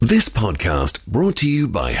This podcast brought to you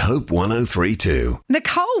by Hope 1032.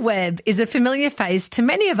 Nicole Webb is a familiar face to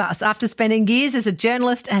many of us after spending years as a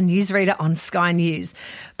journalist and newsreader on Sky News.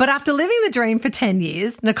 But after living the dream for 10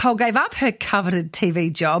 years, Nicole gave up her coveted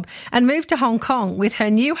TV job and moved to Hong Kong with her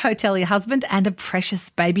new hotelier husband and a precious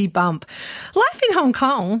baby bump. Life in Hong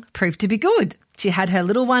Kong proved to be good. She had her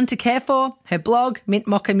little one to care for, her blog, Mint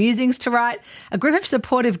Mocha Musings, to write, a group of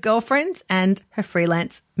supportive girlfriends, and her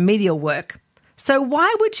freelance media work. So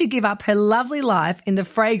why would she give up her lovely life in the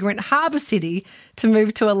fragrant harbour city to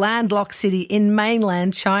move to a landlocked city in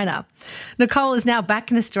mainland China? Nicole is now back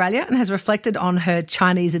in Australia and has reflected on her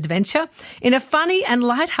Chinese adventure in a funny and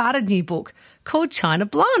light-hearted new book called China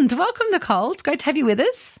Blonde. Welcome, Nicole. It's great to have you with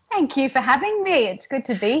us. Thank you for having me. It's good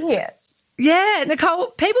to be here. Yeah, Nicole,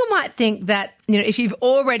 people might think that, if you've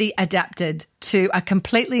already adapted to a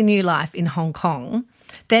completely new life in Hong Kong,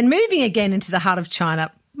 then moving again into the heart of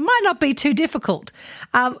China might not be too difficult.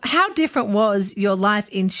 How different was your life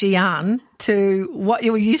in Xi'an to what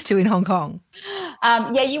you were used to in Hong Kong?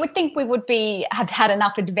 You would think we would have had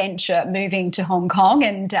enough adventure moving to Hong Kong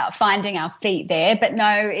and finding our feet there, but no,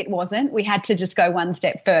 it wasn't. We had to just go one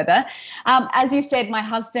step further. As you said, my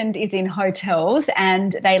husband is in hotels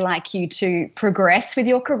and they like you to progress with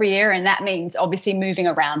your career, and that means obviously moving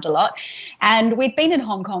around a lot. And we'd been in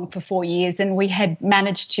Hong Kong for 4 years and we had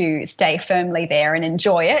managed to stay firmly there and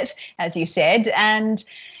enjoy it, as you said, and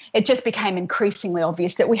it just became increasingly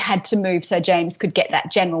obvious that we had to move so James could get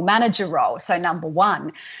that general manager role, so number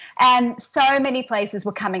one. And so many places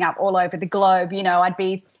were coming up all over the globe. I'd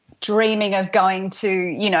be dreaming of going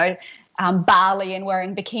to, Bali and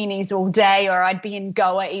wearing bikinis all day, or I'd be in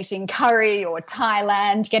Goa eating curry, or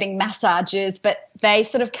Thailand getting massages, but they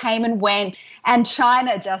sort of came and went, and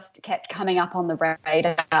China just kept coming up on the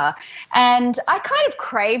radar. And I kind of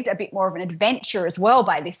craved a bit more of an adventure as well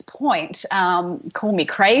by this point. Call me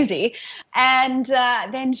crazy. And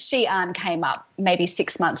then Xi'an came up maybe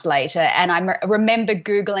 6 months later, and I remember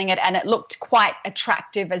Googling it, and it looked quite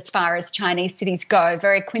attractive as far as Chinese cities go,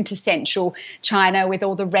 very quintessential China with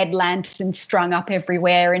all the red lanterns strung up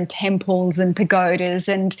everywhere and temples and pagodas.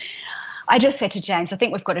 And I just said to James, I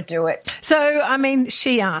think we've got to do it. So,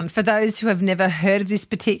 Xi'an, for those who have never heard of this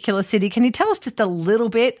particular city, can you tell us just a little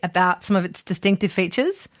bit about some of its distinctive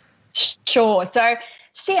features? Sure. So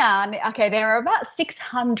Xi'an, there are about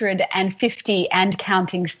 650 and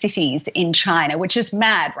counting cities in China, which is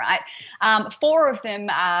mad, right? 4 of them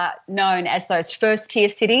are known as those first-tier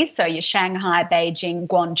cities, so your Shanghai, Beijing,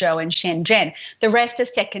 Guangzhou and Shenzhen. The rest are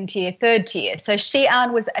second-tier, third-tier. So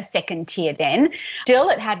Xi'an was a second-tier then. Still,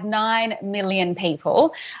 it had 9 million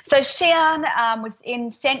people. So Xi'an was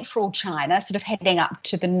in central China, sort of heading up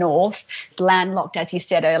to the north. It's landlocked, as you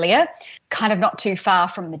said earlier, kind of not too far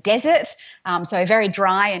from the desert, so very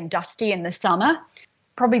dry and dusty in the summer.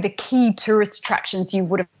 Probably the key tourist attractions you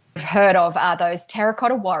would have heard of are those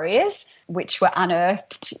terracotta warriors, which were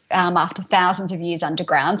unearthed after thousands of years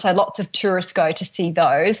underground. So lots of tourists go to see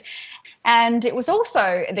those. And it was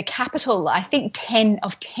also the capital, I think, 10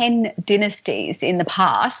 dynasties in the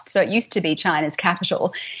past. So it used to be China's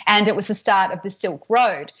capital, and it was the start of the Silk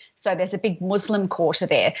Road. So there's a big Muslim quarter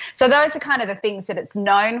there. So those are kind of the things that it's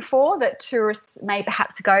known for, that tourists may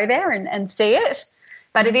perhaps go there and see it.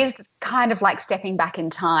 But it is kind of like stepping back in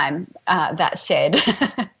time, that said.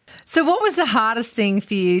 So what was the hardest thing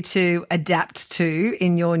for you to adapt to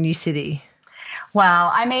in your new city?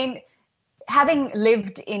 Well, having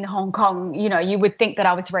lived in Hong Kong, you would think that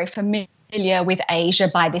I was very familiar with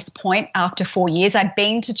Asia by this point after 4 years. I'd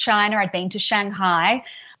been to China, I'd been to Shanghai,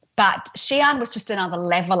 but Xi'an was just another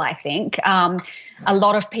level, I think. A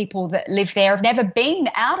lot of people that live there have never been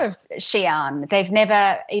out of Xi'an. They've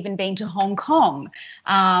never even been to Hong Kong.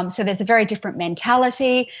 So there's a very different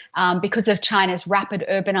mentality because of China's rapid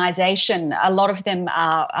urbanization. A lot of them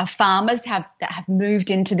are farmers that have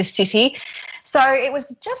moved into the city. So it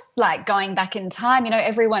was just like going back in time.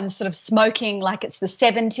 Everyone's sort of smoking like it's the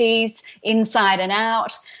 70s, inside and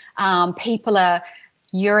out. People are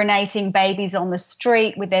urinating babies on the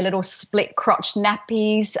street with their little split crotch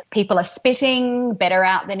nappies. People are spitting, better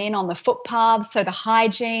out than in, on the footpaths. So the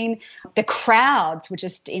hygiene, the crowds were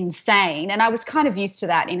just insane. And I was kind of used to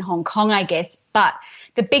that in Hong Kong, I guess. But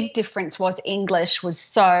the big difference was English was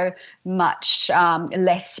so much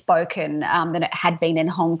less spoken than it had been in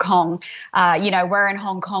Hong Kong. Where in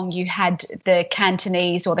Hong Kong you had the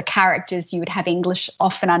Cantonese or the characters, you would have English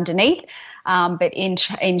often underneath. But in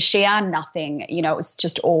Xi'an, nothing. It was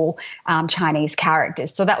just all Chinese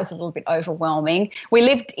characters. So that was a little bit overwhelming. We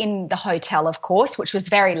lived in the hotel, of course, which was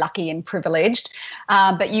very lucky and privileged.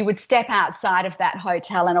 But you would step outside of that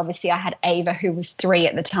hotel, and obviously I had Ava, who was 3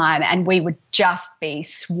 at the time, and we would just be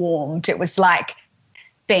swarmed. It was like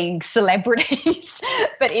being celebrities,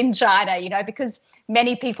 but in China, you know, because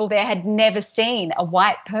many people there had never seen a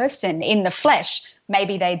white person in the flesh.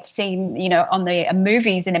 Maybe they'd seen, you know, on the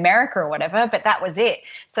movies in America or whatever, but that was it.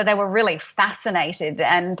 So they were really fascinated.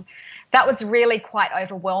 And that was really quite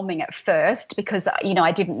overwhelming at first because, you know,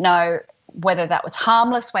 I didn't know whether that was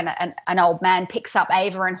harmless when an old man picks up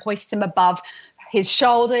Ava and hoists him above his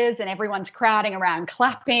shoulders and everyone's crowding around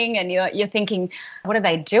clapping and you're thinking, what are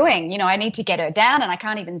they doing? You know, I need to get her down and I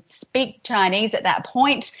can't even speak Chinese at that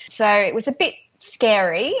point. So it was a bit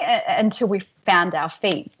scary until we found our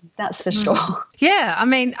feet, that's for sure. Yeah, I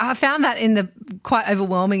mean, I found that quite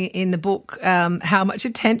overwhelming in the book, how much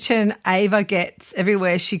attention Ava gets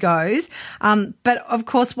everywhere she goes. But of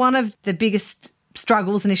course, one of the biggest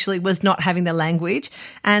struggles initially was not having the language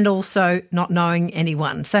and also not knowing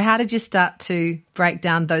anyone. So how did you start to break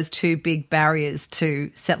down those two big barriers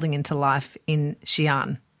to settling into life in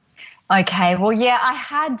Xi'an? Okay, well, yeah, I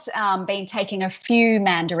had been taking a few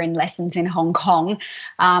Mandarin lessons in Hong Kong,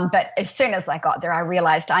 but as soon as I got there, I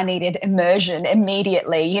realised I needed immersion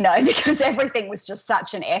immediately, you know, because everything was just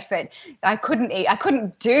such an effort. I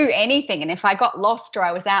couldn't do anything, and if I got lost or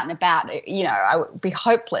I was out and about, you know, I would be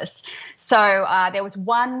hopeless. So there was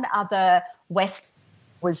one other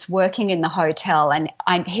was working in the hotel and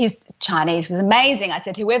his Chinese was amazing. I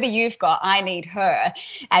said, whoever you've got, I need her.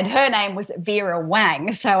 And her name was Vera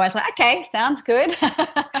Wang. So I was like, okay, sounds good.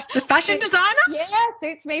 The fashion designer? Yeah,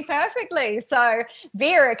 suits me perfectly. So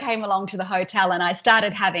Vera came along to the hotel and I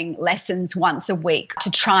started having lessons once a week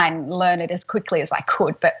to try and learn it as quickly as I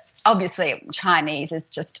could. But obviously Chinese is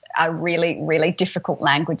just a really, really difficult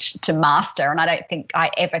language to master and I don't think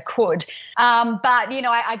I ever could. But, you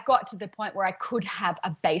know, I got to the point where I could have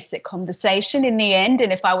a basic conversation in the end.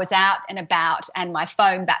 And if I was out and about and my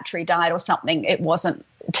phone battery died or something, it wasn't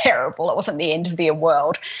terrible. It wasn't the end of the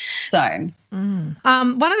world. So one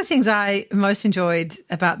of the things I most enjoyed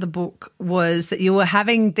about the book was that you were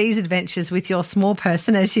having these adventures with your small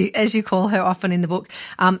person, as you call her often in the book,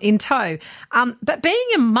 in tow. But being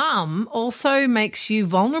a mum also makes you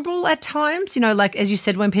vulnerable at times, you know, like as you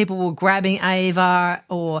said, when people were grabbing Ava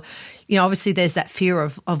or, you know, obviously there's that fear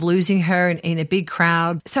of losing her in a big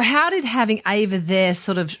crowd. So how did having Ava there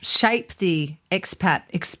sort of shape the expat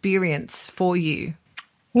experience for you?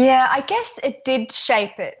 Yeah, I guess it did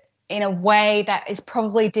shape it in a way that is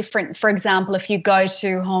probably different. For example, if you go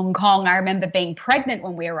to Hong Kong, I remember being pregnant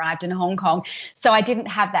when we arrived in Hong Kong, so I didn't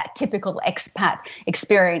have that typical expat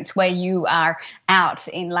experience where you are out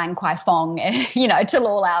in Lang Kwai Fong, you know, till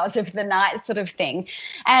all hours of the night sort of thing.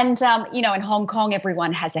 And, you know, in Hong Kong,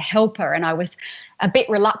 everyone has a helper, and I was a bit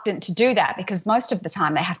reluctant to do that because most of the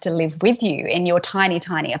time they have to live with you in your tiny,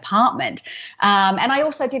 tiny apartment. And I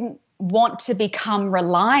also didn't want to become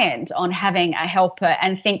reliant on having a helper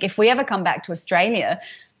and think if we ever come back to Australia,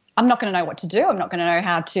 I'm not going to know what to do. I'm not going to know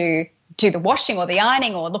how to do the washing or the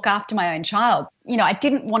ironing or look after my own child. You know, I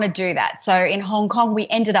didn't want to do that. So in Hong Kong, we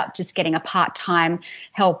ended up just getting a part-time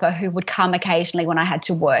helper who would come occasionally when I had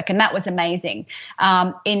to work, and that was amazing.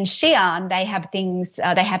 In Xi'an, they have things,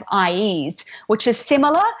 they have IEs, which is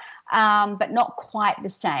similar, but not quite the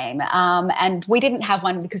same. And we didn't have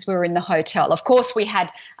one because we were in the hotel. Of course, we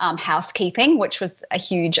had housekeeping, which was a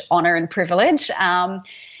huge honour and privilege.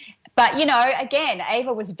 But, you know, again,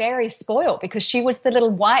 Ava was very spoiled because she was the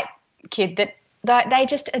little white kid that they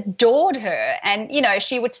just adored her. And, you know,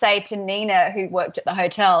 she would say to Nina, who worked at the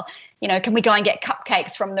hotel, you know, can we go and get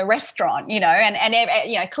cupcakes from the restaurant, you know, and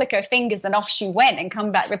you know, click her fingers and off she went and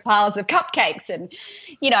come back with piles of cupcakes. And,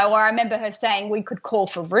 you know, or I remember her saying we could call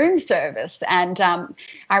for room service. And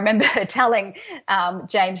I remember her telling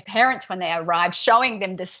James' parents when they arrived, showing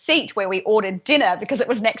them the seat where we ordered dinner because it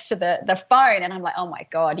was next to the phone. And I'm like, oh, my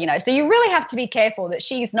God, you know, so you really have to be careful that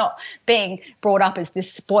she's not being brought up as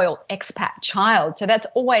this spoiled expat child. So that's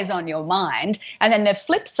always on your mind. And then the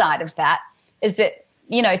flip side of that is that,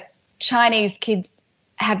 you know, Chinese kids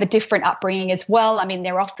have a different upbringing as well. I mean,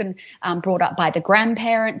 they're often brought up by the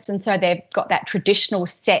grandparents, and so they've got that traditional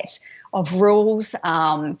set of rules.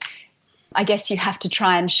 I guess you have to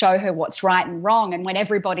try and show her what's right and wrong. And when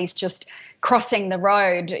everybody's just crossing the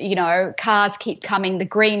road, you know, cars keep coming, the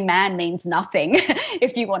green man means nothing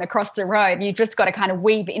if you want to cross the road. You've just got to kind of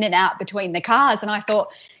weave in and out between the cars. And I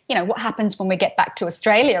thought, you know, what happens when we get back to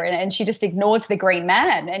Australia? And she just ignores the green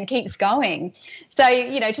man and keeps going. So,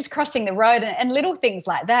 you know, just crossing the road and little things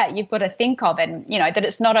like that you've got to think of, and, you know, that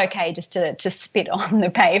it's not okay just to spit on the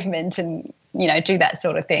pavement and, you know, do that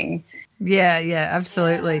sort of thing. Yeah,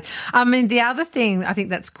 absolutely. I mean, the other thing I think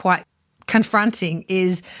that's quite confronting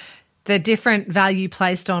is the different value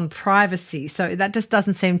placed on privacy. So that just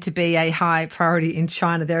doesn't seem to be a high priority in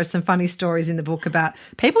China. There are some funny stories in the book about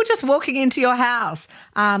people just walking into your house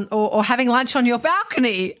or having lunch on your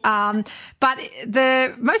balcony. But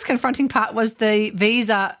the most confronting part was the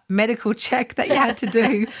visa medical check that you had to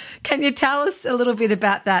do. Can you tell us a little bit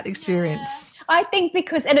about that experience? I think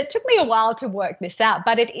because, and it took me a while to work this out,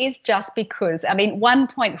 but it is just because,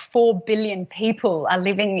 1.4 billion people are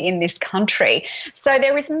living in this country. So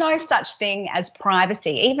there is no such thing as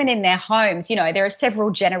privacy. Even in their homes, there are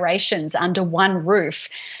several generations under one roof.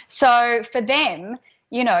 So for them,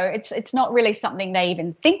 it's not really something they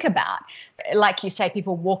even think about. Like you say,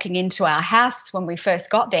 people walking into our house when we first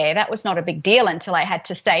got there, that was not a big deal until I had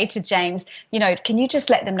to say to James, can you just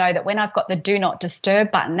let them know that when I've got the do not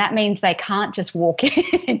disturb button, that means they can't just walk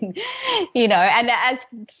in, and as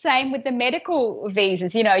same with the medical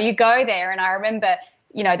visas, you go there and I remember,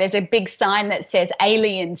 there's a big sign that says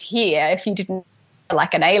aliens here if you didn't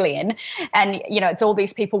like an alien, and it's all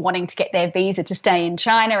these people wanting to get their visa to stay in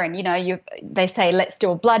China, and they say let's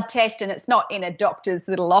do a blood test, and it's not in a doctor's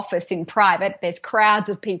little office in private. There's crowds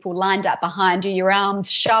of people lined up behind you, your arms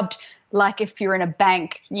shoved like if you're in a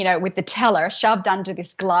bank, with the teller shoved under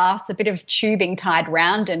this glass, a bit of tubing tied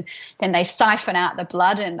round, and then they siphon out the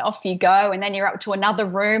blood and off you go. And then you're up to another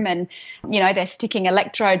room and, they're sticking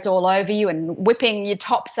electrodes all over you and whipping your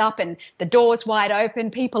tops up and the door's wide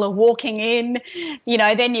open. People are walking in,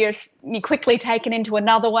 then you're quickly taken into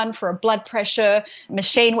another one for a blood pressure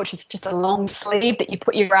machine, which is just a long sleeve that you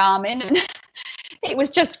put your arm in. And it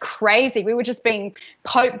was just crazy. We were just being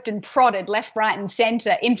poked and prodded left, right and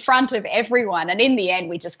centre in front of everyone. And in the end,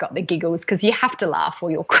 we just got the giggles because you have to laugh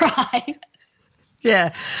or you'll cry.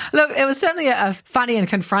 Yeah. Look, it was certainly a funny and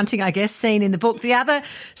confronting, I guess, scene in the book. The other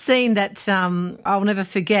scene that I'll never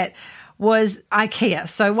forget was IKEA.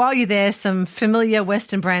 So while you're there, some familiar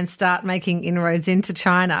Western brands start making inroads into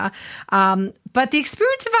China. But the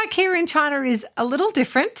experience of IKEA in China is a little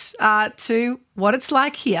different to what it's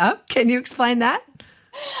like here. Can you explain that?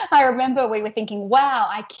 I remember we were thinking, wow,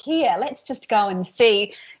 IKEA, let's just go and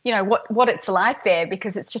see, what it's like there,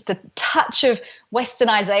 because it's just a touch of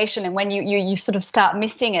westernization. And when you sort of start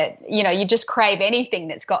missing it, you just crave anything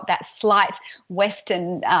that's got that slight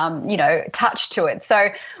Western, touch to it. So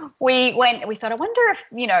we thought, I wonder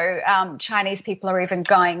if, Chinese people are even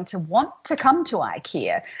going to want to come to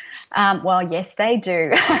IKEA. Well, yes, they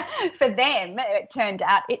do. For them, it turned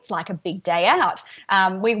out it's like a big day out.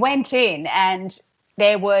 We went in and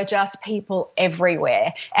there were just people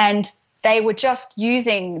everywhere, and they were just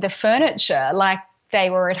using the furniture like they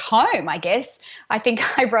were at home, I guess. I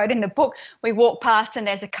think I wrote in the book, we walk past and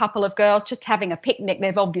there's a couple of girls just having a picnic.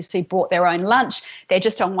 They've obviously brought their own lunch. They're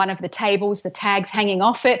just on one of the tables, the tags hanging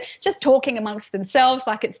off it, just talking amongst themselves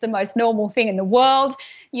like it's the most normal thing in the world.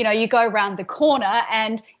 You go around the corner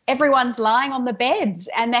and everyone's lying on the beds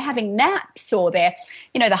and they're having naps, or they're,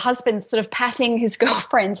 the husband's sort of patting his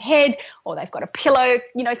girlfriend's head, or they've got a pillow,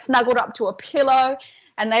 snuggled up to a pillow.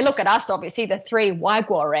 And they look at us, obviously, the three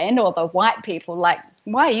Waiguaren or the white people, like,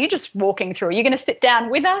 why are you just walking through? Are you going to sit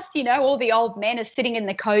down with us? All the old men are sitting in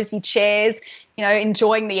the cozy chairs,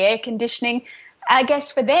 enjoying the air conditioning. I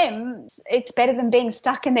guess for them, it's better than being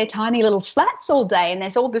stuck in their tiny little flats all day. And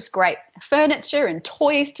there's all this great furniture and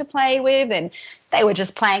toys to play with. And they were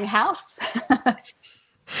just playing house.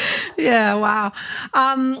 Yeah, wow.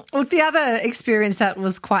 Well, the other experience that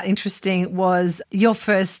was quite interesting was your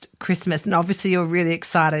first Christmas. And obviously you're really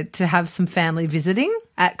excited to have some family visiting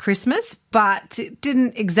at Christmas, but it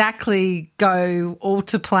didn't exactly go all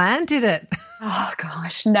to plan, did it? Oh,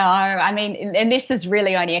 gosh, no. And this is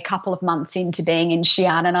really only a couple of months into being in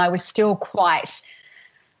Xi'an, and I was still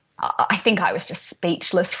I think I was just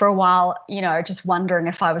speechless for a while, just wondering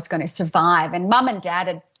if I was going to survive. And Mum and Dad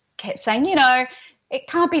had kept saying, it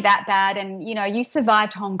can't be that bad. And, you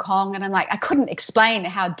survived Hong Kong. And I'm like, I couldn't explain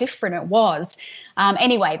how different it was.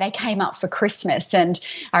 Anyway, they came up for Christmas, and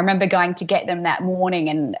I remember going to get them that morning,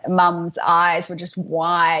 and Mum's eyes were just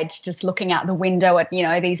wide, just looking out the window at,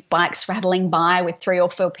 these bikes rattling by with 3 or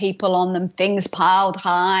 4 people on them, things piled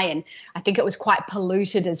high. And I think it was quite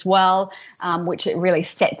polluted as well, which it really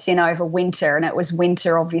sets in over winter. And it was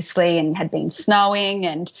winter, obviously, and had been snowing.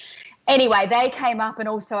 And anyway, they came up, and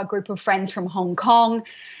also a group of friends from Hong Kong.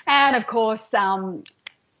 And, of course,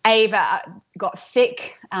 Ava got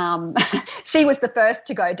sick. She was the first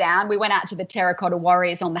to go down. We went out to the Terracotta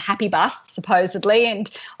Warriors on the Happy Bus, supposedly, and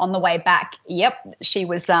on the way back, she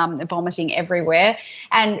was vomiting everywhere.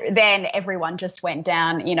 And then everyone just went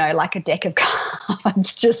down, like a deck of cards.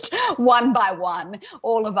 cards, just one by one.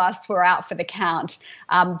 All of us were out for the count.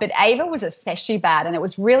 But Ava was especially bad, and it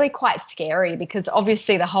was really quite scary because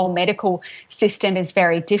obviously the whole medical system is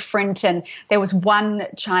very different. And there was one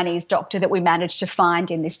Chinese doctor that we managed to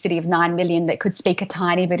find in this city of 9 million that could speak a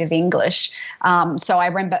tiny bit of English. So I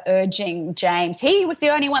remember urging James. He was the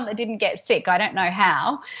only one that didn't get sick. I don't know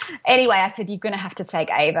how. Anyway, I said, you're going to have to take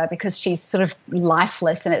Ava because she's sort of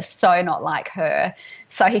lifeless and it's so not like her.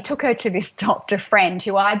 So he took her to this doctor friend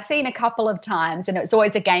who I'd seen a couple of times, and it was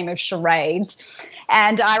always a game of charades.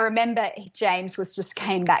 And I remember James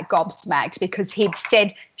came back gobsmacked because he'd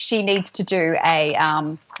said she needs to do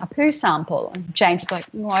a poo sample. And James was like,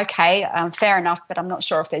 well, okay, fair enough, but I'm not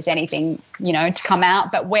sure if there's anything, to come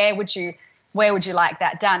out. But where would you like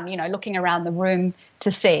that done? Looking around the room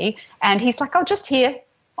to see. And he's like, oh, just here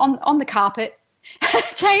on the carpet.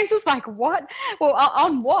 James was like, what? Well,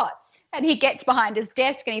 on what? And he gets behind his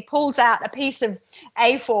desk and he pulls out a piece of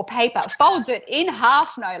A4 paper, folds it in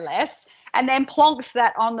half no less, and then plonks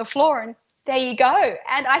that on the floor, and there you go.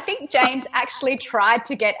 And I think James actually tried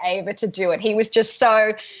to get Ava to do it. He was just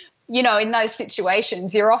so, in those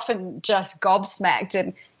situations, you're often just gobsmacked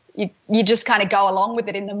and you just kind of go along with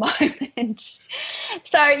it in the moment.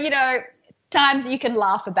 So, times you can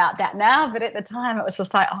laugh about that now, but at the time it was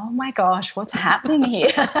just like, oh my gosh, what's happening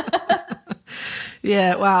here?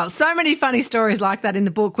 Yeah, wow. So many funny stories like that in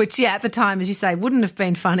the book, which, at the time, as you say, wouldn't have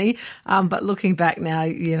been funny. But looking back now,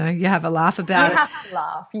 you have a laugh about it. You have to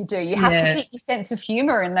laugh. You do. You have to keep your sense of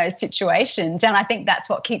humour in those situations. And I think that's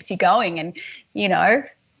what keeps you going. And,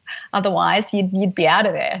 otherwise you'd be out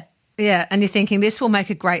of there. Yeah, and you're thinking this will make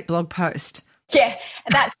a great blog post. Yeah,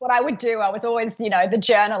 that's what I would do. I was always, the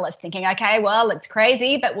journalist thinking, okay, well, it's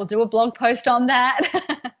crazy, but we'll do a blog post on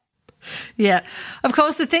that. Yeah. Of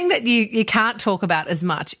course, the thing that you can't talk about as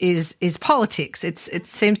much is politics. It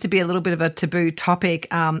seems to be a little bit of a taboo topic,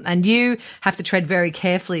 and you have to tread very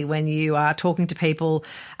carefully when you are talking to people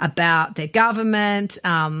about their government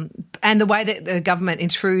and the way that the government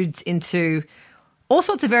intrudes into all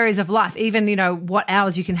sorts of areas of life, even, what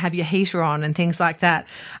hours you can have your heater on and things like that.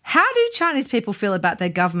 How do Chinese people feel about their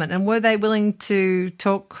government, and were they willing to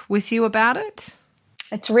talk with you about it?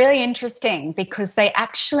 It's really interesting because they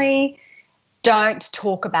actually don't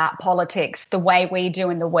talk about politics the way we do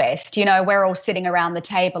in the West. We're all sitting around the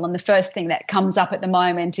table and the first thing that comes up at the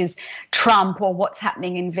moment is Trump or what's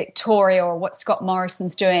happening in Victoria or what Scott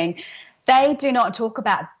Morrison's doing. They do not talk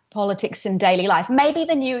about politics in daily life. Maybe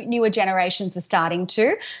the newer generations are starting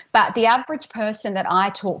to, but the average person that I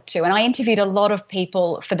talk to, and I interviewed a lot of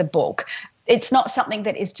people for the book, it's not something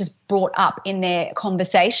that is just brought up in their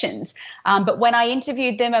conversations. But when I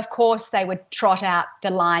interviewed them, of course, they would trot out the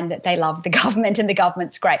line that they love the government and the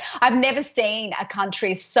government's great. I've never seen a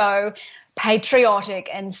country so patriotic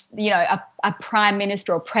and, a prime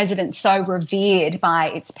minister or president so revered by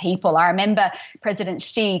its people. I remember President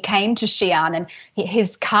Xi came to Xi'an and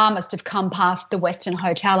his car must have come past the Western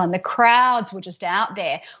Hotel and the crowds were just out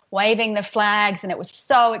there waving the flags, and it was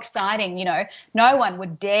so exciting. No one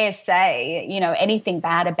would dare say, anything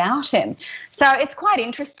bad about him. So it's quite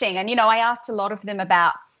interesting. And, I asked a lot of them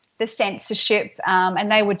about the censorship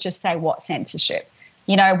and they would just say, what censorship?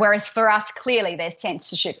 Whereas for us, clearly there's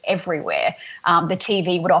censorship everywhere. The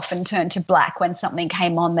TV would often turn to black when something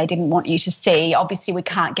came on they didn't want you to see. Obviously, we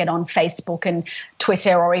can't get on Facebook and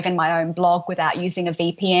Twitter or even my own blog without using a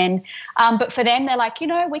VPN. But for them, they're like,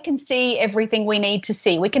 we can see everything we need to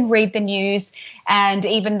see. We can read the news. And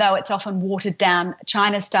even though it's often watered down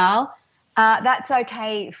China style, that's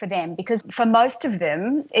okay for them because for most of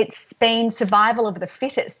them, it's been survival of the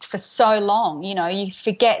fittest for so long. You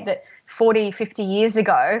forget that 40, 50 years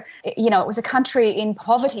ago, it was a country in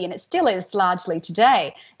poverty and it still is largely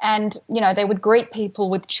today. And, they would greet people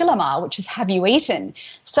with chilama, which is have you eaten?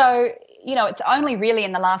 So, it's only really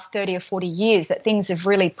in the last 30 or 40 years that things have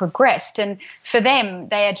really progressed. And for them,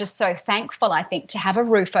 they are just so thankful, I think, to have a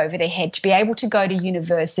roof over their head, to be able to go to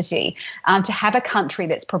university, to have a country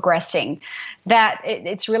that's progressing, that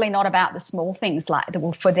it's really not about the small things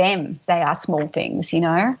for them, they are small things,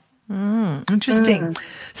 Interesting.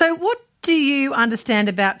 So what do you understand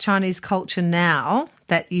about Chinese culture now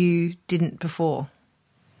that you didn't before?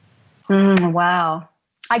 Wow.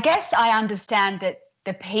 I guess I understand that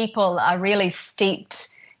the people are really steeped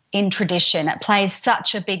in tradition. It plays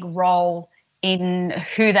such a big role in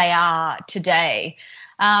who they are today.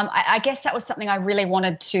 I guess that was something I really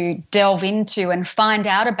wanted to delve into and find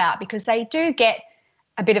out about because they do get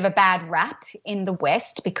a bit of a bad rap in the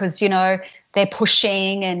West because, they're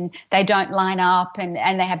pushing and they don't line up and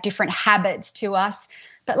they have different habits to us.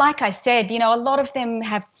 But like I said, a lot of them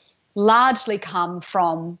have largely come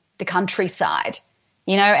from the countryside,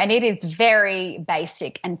 and it is very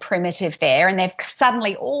basic and primitive there. And they've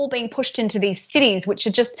suddenly all been pushed into these cities, which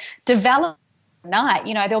are just developed night.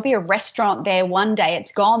 There'll be a restaurant there one day,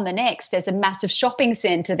 it's gone the next. There's a massive shopping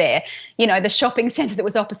centre there. The shopping centre that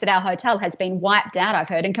was opposite our hotel has been wiped out, I've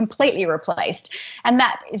heard, and completely replaced. And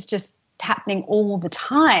that is just happening all the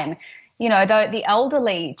time. The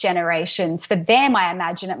elderly generations, for them, I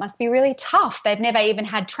imagine it must be really tough. They've never even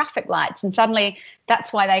had traffic lights, and suddenly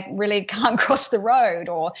that's why they really can't cross the road,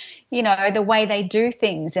 or, the way they do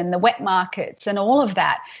things and the wet markets and all of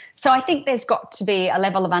that. So I think there's got to be a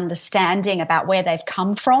level of understanding about where they've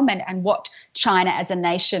come from and what China as a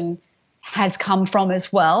nation has come from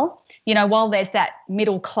as well. While there's that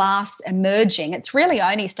middle class emerging, it's really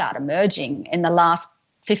only started emerging in the last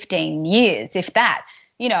 15 years, if that.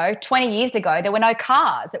 20 years ago, there were no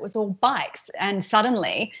cars. It was all bikes. And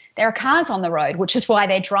suddenly there are cars on the road, which is why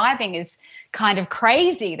their driving is kind of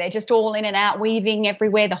crazy. They're just all in and out, weaving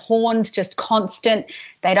everywhere. The horn's just constant.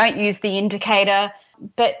 They don't use the indicator.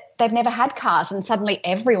 But they've never had cars, and suddenly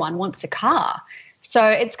everyone wants a car. So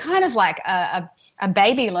it's kind of like a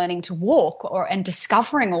baby learning to walk and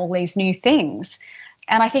discovering all these new things.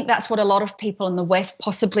 And I think that's what a lot of people in the West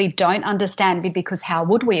possibly don't understand, because how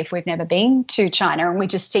would we if we've never been to China and we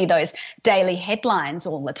just see those daily headlines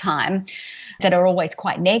all the time that are always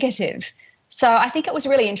quite negative. So I think it was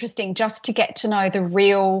really interesting just to get to know the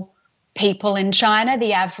real people in China,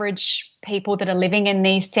 the average people that are living in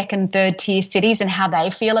these second, third tier cities, and how they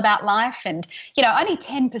feel about life. And, only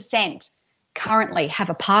 10% currently have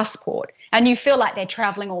a passport. And you feel like they're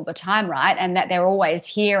traveling all the time, right? And that they're always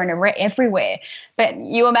here and everywhere. But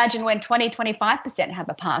you imagine when 25% have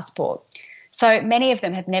a passport. So many of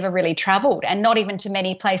them have never really traveled, and not even to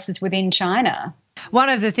many places within China. One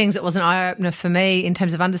of the things that was an eye-opener for me in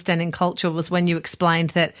terms of understanding culture was when you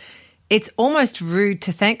explained that it's almost rude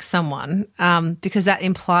to thank someone because that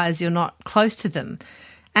implies you're not close to them.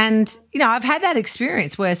 And, I've had that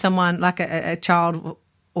experience where someone, like a child or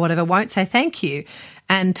whatever, won't say thank you.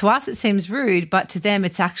 And to us it seems rude, but to them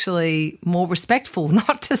it's actually more respectful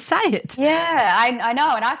not to say it. Yeah, I know.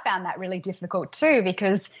 And I found that really difficult too,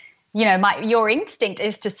 because, your instinct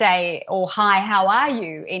is to say, or hi, how are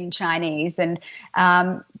you in Chinese? And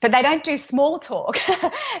but they don't do small talk.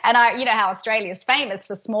 And how Australia's famous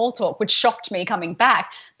for small talk, which shocked me coming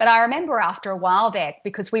back. But I remember after a while there,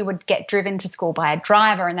 because we would get driven to school by a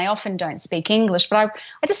driver and they often don't speak English, but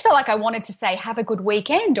I just felt like I wanted to say, have a good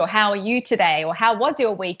weekend, or how are you today, or how was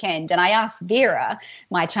your weekend? And I asked Vera,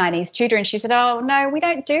 my Chinese tutor, and she said, oh, no, we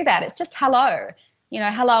don't do that. It's just hello,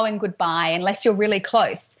 hello and goodbye, unless you're really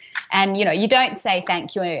close. And, you don't say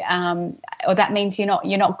thank you, or that means you're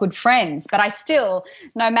not good friends. But I still,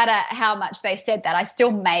 no matter how much they said that, I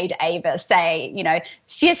still made Ava say,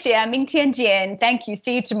 谢谢，明天见, thank you,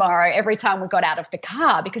 see you tomorrow, every time we got out of the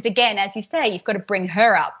car. Because, again, as you say, you've got to bring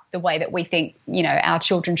her up the way that we think, our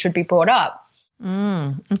children should be brought up.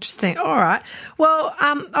 Interesting. All right. Well,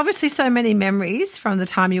 obviously so many memories from the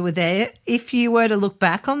time you were there. If you were to look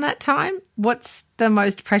back on that time, what's the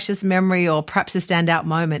most precious memory, or perhaps a standout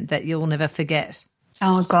moment that you'll never forget?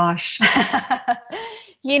 Oh, gosh.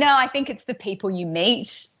 I think it's the people you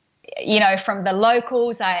meet, from the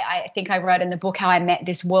locals. I think I wrote in the book how I met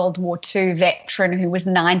this World War II veteran who was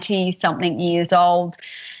 90-something years old.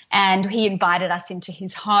 And he invited us into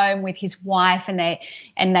his home with his wife, and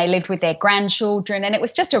they lived with their grandchildren. And it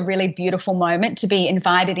was just a really beautiful moment to be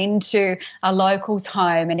invited into a local's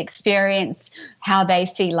home and experience how they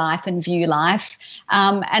see life and view life.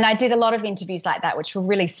 And I did a lot of interviews like that, which were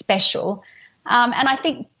really special. And I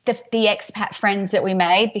think the expat friends that we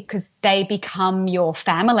made, because they become your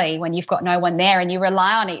family when you've got no one there, and you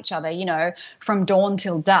rely on each other, from dawn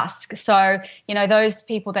till dusk. So, those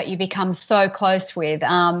people that you become so close with,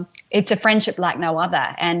 it's a friendship like no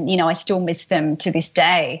other. And, I still miss them to this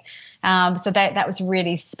day. So that was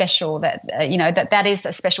really special. That is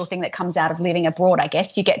a special thing that comes out of living abroad, I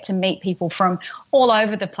guess. You get to meet people from all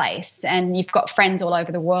over the place, and you've got friends all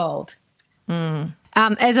over the world.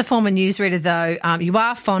 As a former newsreader, though, you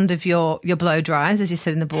are fond of your blow dries, as you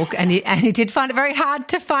said in the book, and you did find it very hard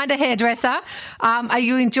to find a hairdresser. Are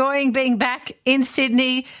you enjoying being back in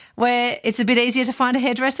Sydney, where it's a bit easier to find a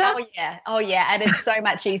hairdresser? Oh, yeah, and it's so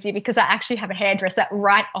much easier because I actually have a hairdresser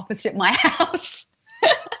right opposite my house.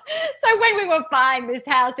 So when we were buying this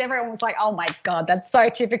house, everyone was like, oh, my God, that's so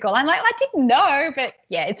typical. I'm like, I didn't know. But,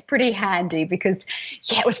 yeah, it's pretty handy because,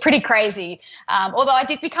 yeah, it was pretty crazy. Although I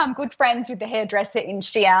did become good friends with the hairdresser in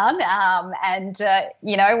Xi'an.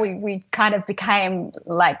 We kind of became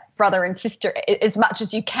like brother and sister as much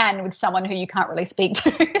as you can with someone who you can't really speak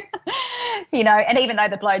to, and even though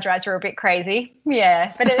the blow dries were a bit crazy.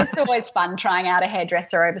 Yeah, but it's always fun trying out a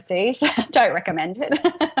hairdresser overseas. Don't recommend it.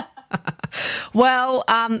 Well,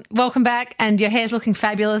 welcome back, and your hair's looking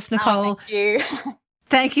fabulous, Nicole. Oh, thank you.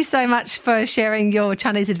 Thank you so much for sharing your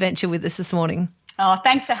Chinese adventure with us this morning. Oh,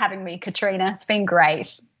 thanks for having me, Katrina. It's been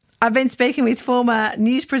great. I've been speaking with former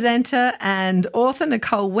news presenter and author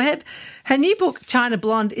Nicole Webb. Her new book, China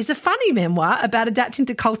Blonde, is a funny memoir about adapting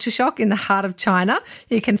to culture shock in the heart of China.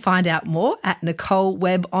 You can find out more at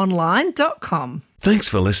NicoleWebbOnline.com. Thanks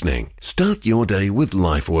for listening. Start your day with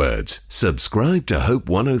life words. Subscribe to Hope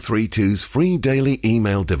 1032's free daily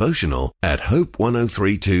email devotional at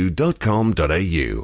hope1032.com.au.